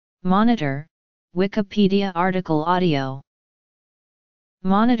Monitor, Wikipedia article audio.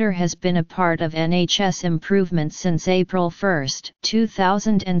 Monitor has been a part of NHS improvement since April 1,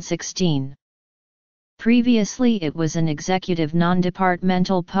 2016. Previously it was an executive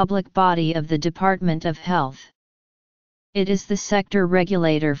non-departmental public body of the Department of Health. It is the sector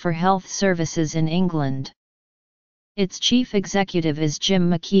regulator for health services in England. Its chief executive is Jim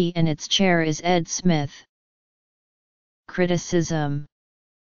McKee and its chair is Ed Smith. Criticism.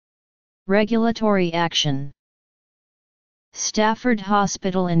 Regulatory action. Stafford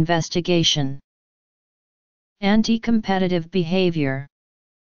Hospital investigation. Anti-competitive behavior.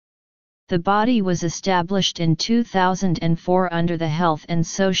 The body was established in 2004 under the Health and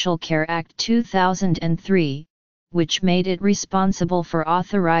Social Care Act 2003, which made it responsible for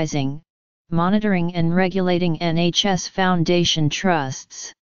authorising, monitoring and regulating NHS Foundation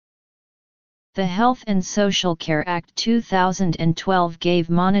trusts. The Health and Social Care Act 2012 gave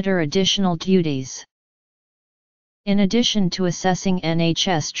Monitor additional duties. In addition to assessing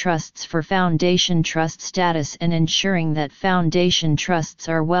NHS trusts for foundation trust status and ensuring that foundation trusts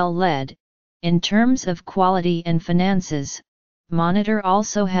are well led, in terms of quality and finances, Monitor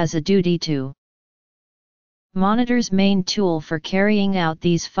also has a duty to. Monitor's main tool for carrying out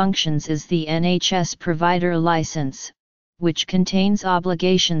these functions is the NHS Provider Licence, which contains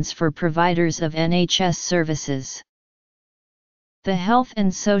obligations for providers of NHS services. The Health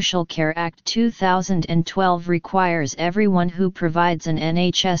and Social Care Act 2012 requires everyone who provides an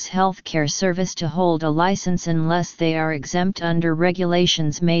NHS healthcare service to hold a licence unless they are exempt under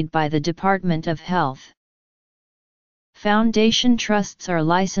regulations made by the Department of Health. Foundation trusts are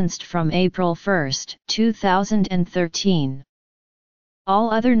licensed from April 1, 2013.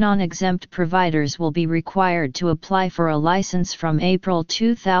 All other non-exempt providers will be required to apply for a license from April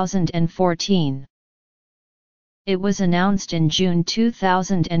 2014. It was announced in June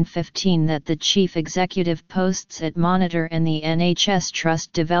 2015 that the chief executive posts at Monitor and the NHS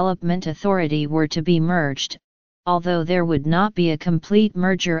Trust Development Authority were to be merged, although there would not be a complete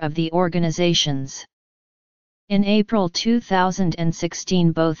merger of the organisations. In April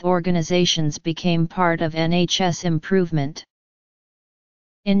 2016 both organisations became part of NHS Improvement.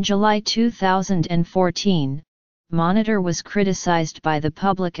 In July 2014, Monitor was criticised by the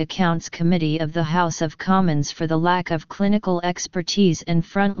Public Accounts Committee of the House of Commons for the lack of clinical expertise and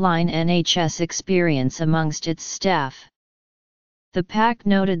frontline NHS experience amongst its staff. The PAC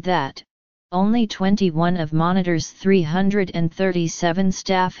noted that only 21 of Monitor's 337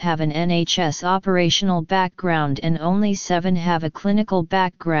 staff have an NHS operational background and only 7 have a clinical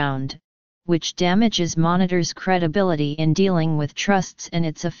background, which damages Monitor's credibility in dealing with trusts and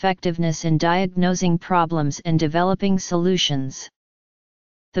its effectiveness in diagnosing problems and developing solutions.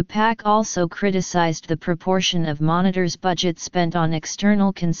 The PAC also criticised the proportion of Monitor's budget spent on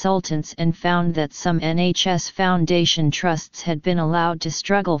external consultants and found that some NHS Foundation trusts had been allowed to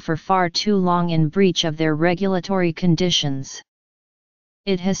struggle for far too long in breach of their regulatory conditions.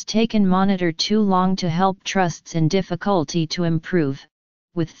 It has taken Monitor too long to help trusts in difficulty to improve,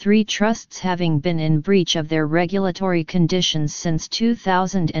 with 3 trusts having been in breach of their regulatory conditions since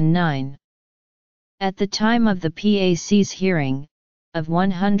 2009. At the time of the PAC's hearing, of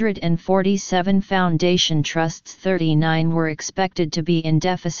 147 foundation trusts 39 were expected to be in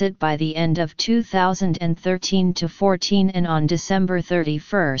deficit by the end of 2013-14 and on December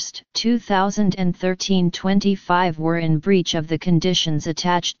 31, 2013 25 were in breach of the conditions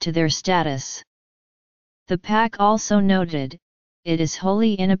attached to their status. The PAC also noted, it is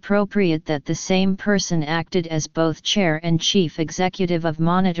wholly inappropriate that the same person acted as both chair and chief executive of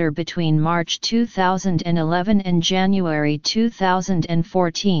Monitor between March 2011 and January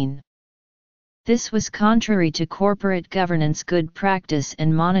 2014. This was contrary to corporate governance good practice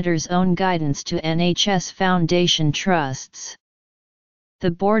and Monitor's own guidance to NHS Foundation trusts. The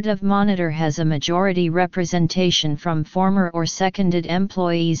Board of Monitor has a majority representation from former or seconded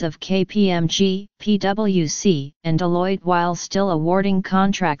employees of KPMG, PwC, and Deloitte while still awarding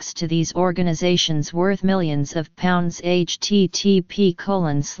contracts to these organisations worth millions of pounds.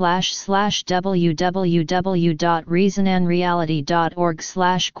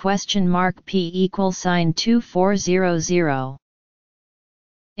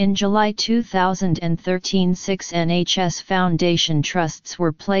 In July 2013 6 NHS Foundation trusts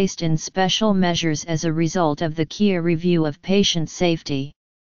were placed in special measures as a result of the KIA review of patient safety.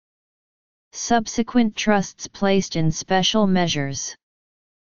 Subsequent trusts placed in special measures.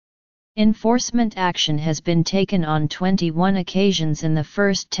 Enforcement action has been taken on 21 occasions in the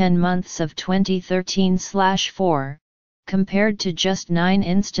first 10 months of 2013/4, compared to just 9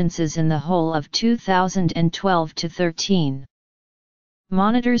 instances in the whole of 2012-13.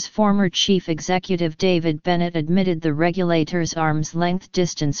 Monitor's former chief executive David Bennett admitted the regulator's arm's-length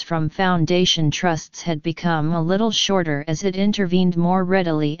distance from foundation trusts had become a little shorter as it intervened more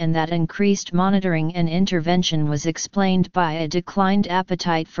readily, and that increased monitoring and intervention was explained by a declined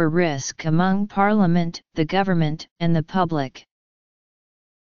appetite for risk among Parliament, the government, and the public.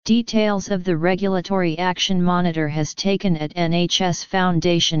 Details of the regulatory action Monitor has taken at NHS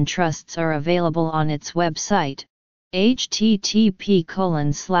Foundation Trusts are available on its website,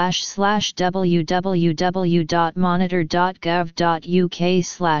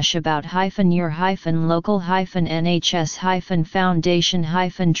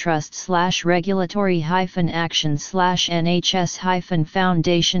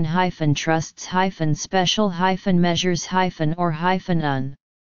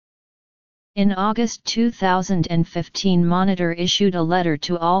 In August 2015, Monitor issued a letter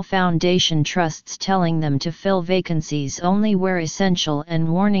to all foundation trusts telling them to fill vacancies only where essential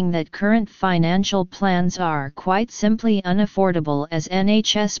and warning that current financial plans are quite simply unaffordable, as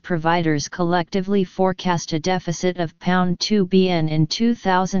NHS providers collectively forecast a deficit of £2 billion in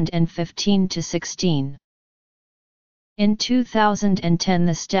 2015-16. In 2010,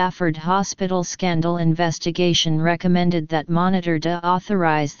 the Stafford Hospital scandal investigation recommended that Monitor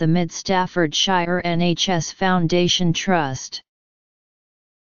de-authorise the Mid Staffordshire NHS Foundation Trust.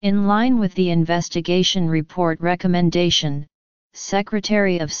 In line with the investigation report recommendation,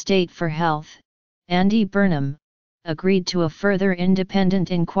 Secretary of State for Health, Andy Burnham, agreed to a further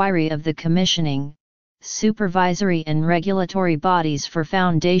independent inquiry of the commissioning, supervisory and regulatory bodies for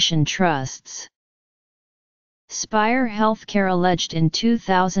foundation trusts. Spire Healthcare alleged in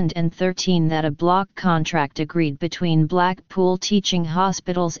 2013 that a block contract agreed between Blackpool Teaching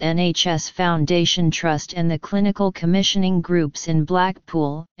Hospitals NHS Foundation Trust and the clinical commissioning groups in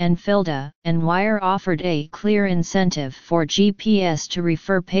Blackpool, Enfield, and Wyre offered a clear incentive for GPs to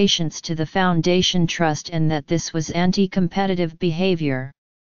refer patients to the Foundation Trust, and that this was anti-competitive behaviour.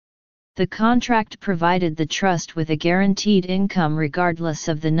 The contract provided the trust with a guaranteed income regardless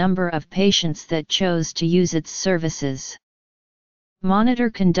of the number of patients that chose to use its services. Monitor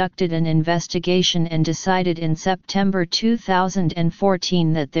conducted an investigation and decided in September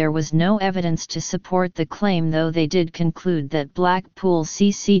 2014 that there was no evidence to support the claim, though they did conclude that Blackpool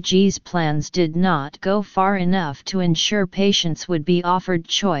CCG's plans did not go far enough to ensure patients would be offered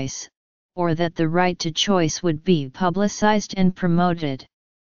choice, or that the right to choice would be publicised and promoted.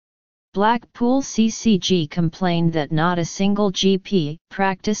 Blackpool CCG complained that not a single GP,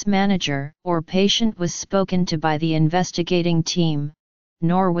 practice manager, or patient was spoken to by the investigating team,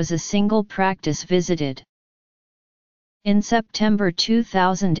 nor was a single practice visited. In September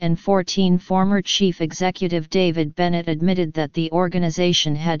 2014, former Chief Executive David Bennett admitted that the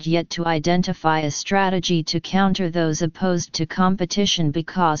organisation had yet to identify a strategy to counter those opposed to competition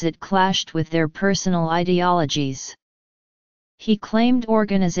because it clashed with their personal ideologies. He claimed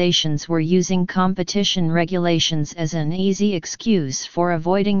organizations were using competition regulations as an easy excuse for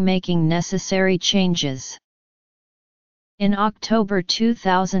avoiding making necessary changes. In October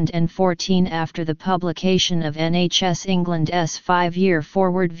 2014, after the publication of NHS England's 5-year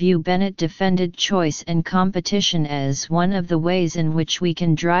forward view, Bennett defended choice and competition as one of the ways in which we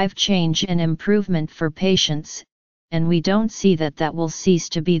can drive change and improvement for patients, and we don't see that will cease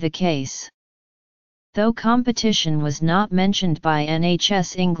to be the case. Though competition was not mentioned by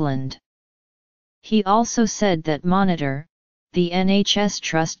NHS England. He also said that Monitor, the NHS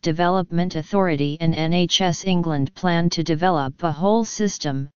Trust Development Authority, and NHS England plan to develop a whole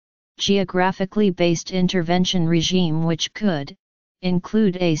system, geographically based intervention regime which could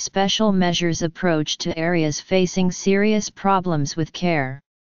include a special measures approach to areas facing serious problems with care.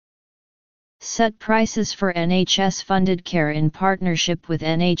 Set prices for NHS-funded care in partnership with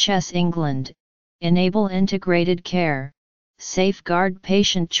NHS England. Enable integrated care, safeguard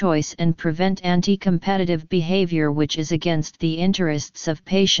patient choice and prevent anti-competitive behavior which is against the interests of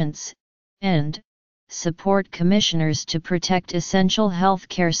patients, and support commissioners to protect essential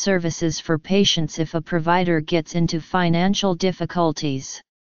healthcare services for patients if a provider gets into financial difficulties.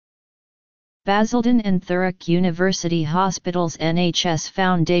 Basildon and Thurrock University Hospitals NHS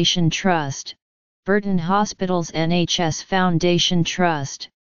Foundation Trust, Burton Hospitals NHS Foundation Trust,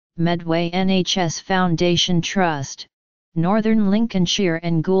 Medway NHS Foundation Trust, Northern Lincolnshire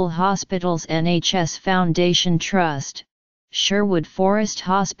and Goole Hospitals NHS Foundation Trust, Sherwood Forest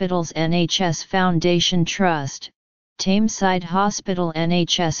Hospitals NHS Foundation Trust, Tameside Hospital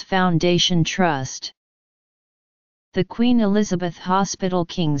NHS Foundation Trust. The Queen Elizabeth Hospital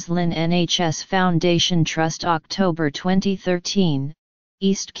Kings Lynn NHS Foundation Trust October 2013,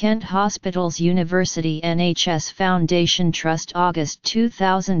 East Kent Hospitals University NHS Foundation Trust August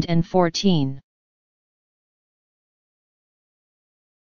 2014.